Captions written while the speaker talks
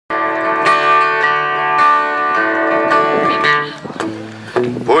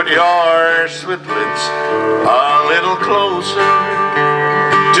Put your sweet lips a little closer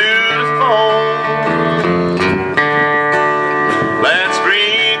to the phone. Let's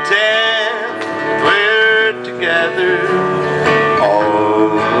pretend we're together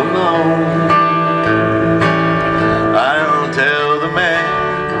all alone. I'll tell the man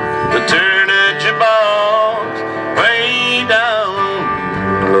to turn the jukebox way down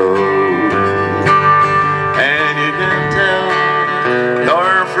low, and you can tell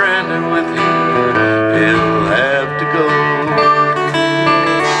your friend with you, he'll have to go.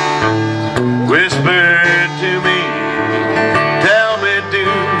 Whisper to me, tell me, do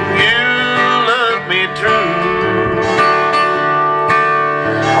you love me true?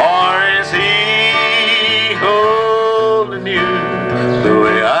 Or is he holding you the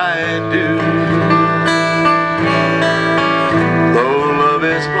way I do? Though love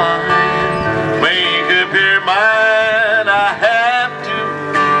is blind, make up your mind, I have to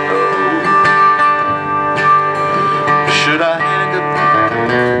know. Should I hang up,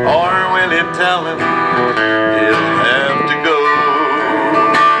 or will it tell him he'll have to go?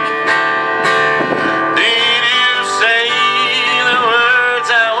 Did you say the words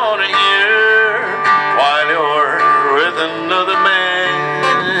I want to hear while you're with another man?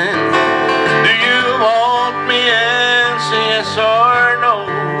 Do you want me to answer yes or no?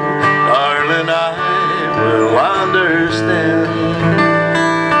 Darling, I will understand.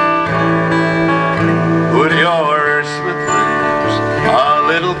 Put your sweet lips a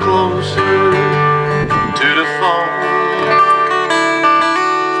little closer to the phone.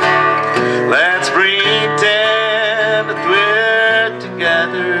 Let's pretend that we're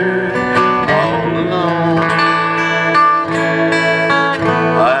together all alone.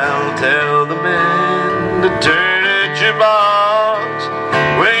 I'll tell the man to turn the jukebox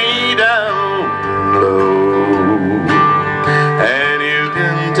way down low, and you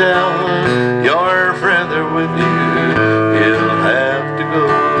can tell your friend there with you, he'll have to go.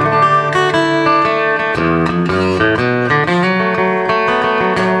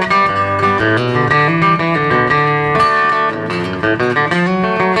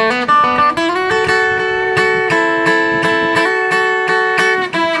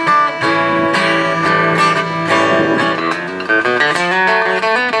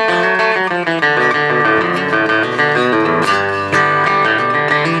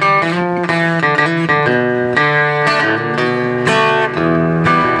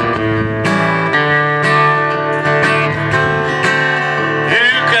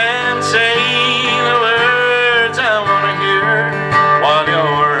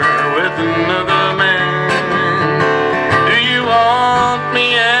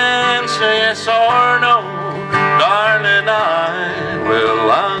 Yes or no, darling, I will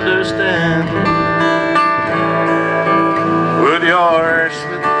understand. Put your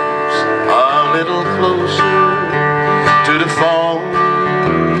sweet lips a little closer to the phone.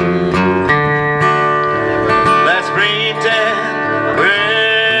 Let's pretend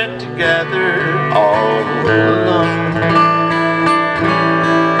we're together all alone.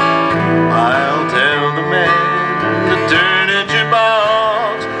 I'll tell the man to turn the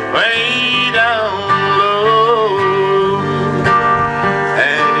jukebox way down low,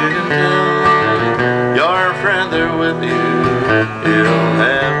 and you can tell your friend there with you, he'll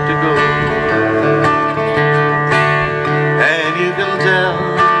have to go. And you can tell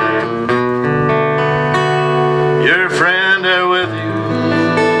your friend there with you,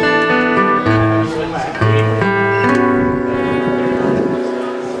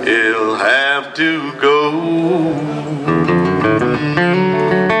 he'll have to go.